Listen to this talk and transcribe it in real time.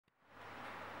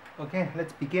Okay,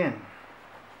 let's begin.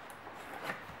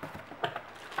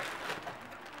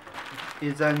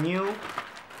 It's a new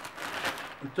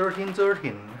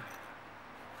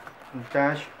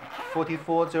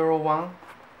 1313-4401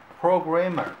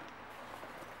 Programmer.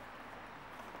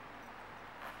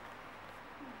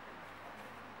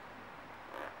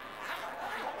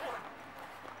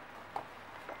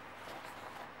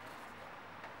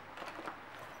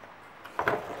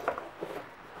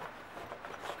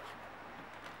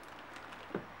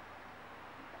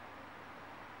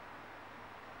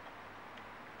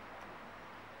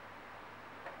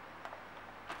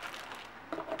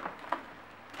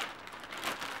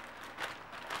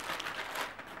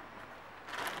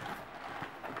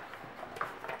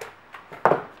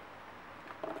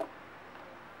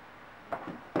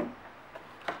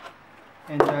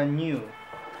 And a new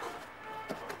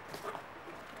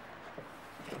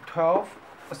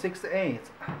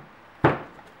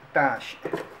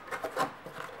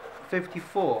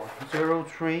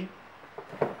 1268-5403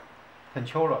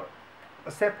 controller,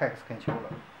 a setback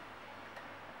controller.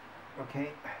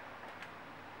 Okay.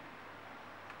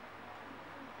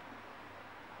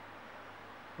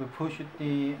 We push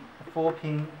the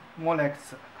 4-pin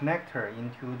Molex connector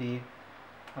into the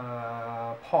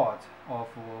port of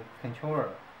controller.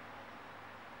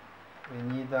 We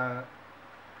need a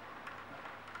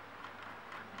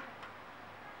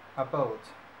bolt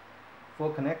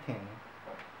for connecting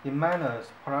the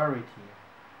minus polarity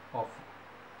of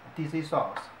DC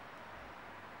source.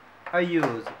 I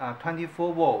use a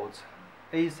 24 volts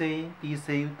AC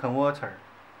DC converter.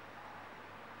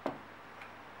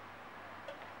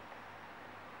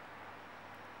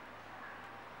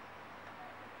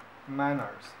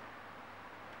 Minus.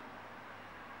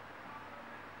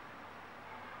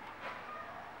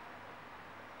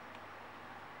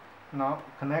 Now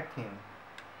connecting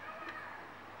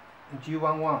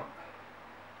G11,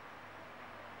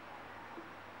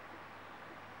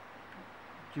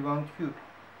 G12,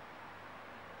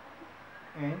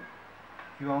 and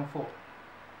G14.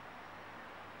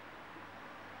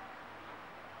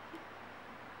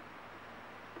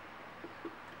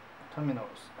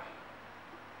 Terminals.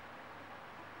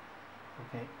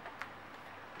 Okay.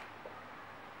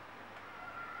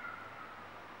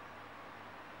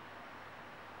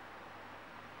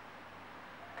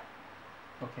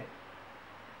 Okay.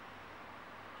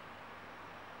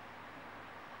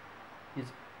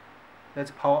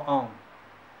 Let's power on.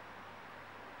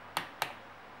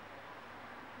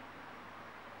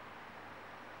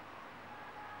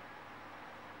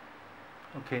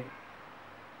 Okay.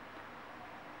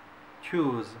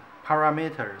 Choose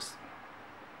parameters.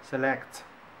 Select.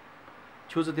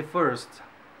 Choose the first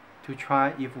to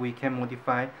try if we can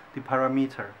modify the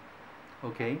parameter.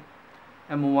 Okay.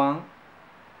 M1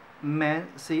 main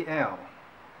CL.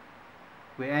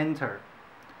 We enter.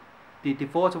 The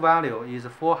default value is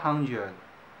 400.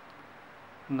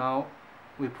 Now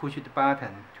we push the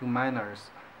button to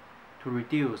minus to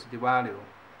reduce the value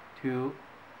to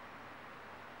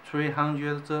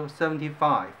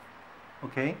 375.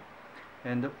 Okay,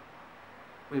 and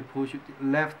we push the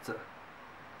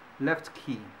left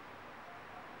key.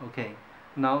 Okay,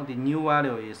 now the new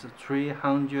value is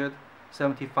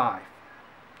 375.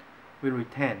 We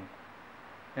return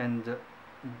and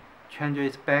change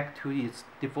it back to its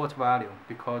default value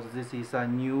because this is a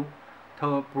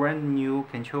brand new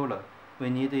controller. We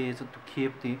need it to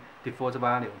keep the default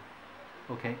value.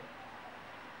 Okay.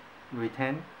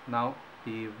 Return. Now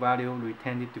the value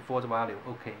return the default value.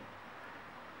 Okay.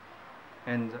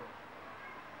 And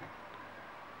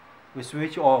we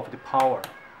switch off the power,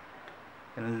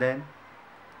 and then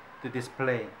the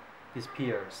display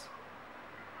disappears.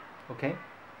 Okay.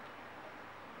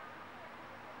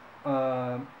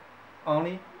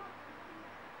 Only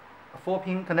a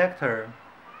 4-pin connector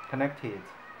connected.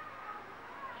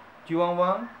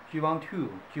 G11, G12,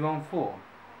 G14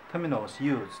 terminals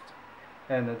used,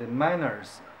 and the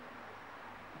minus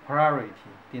polarity,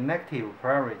 the negative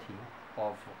polarity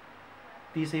of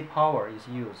DC power is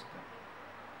used.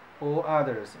 All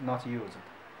others not used.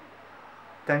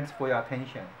 Thanks for your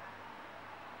attention.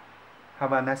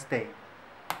 Have a nice day.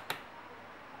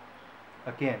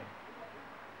 Again.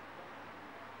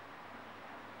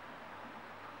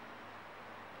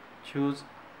 Choose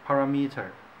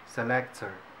parameter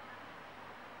selector.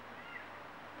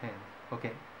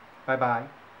 Okay. Bye bye.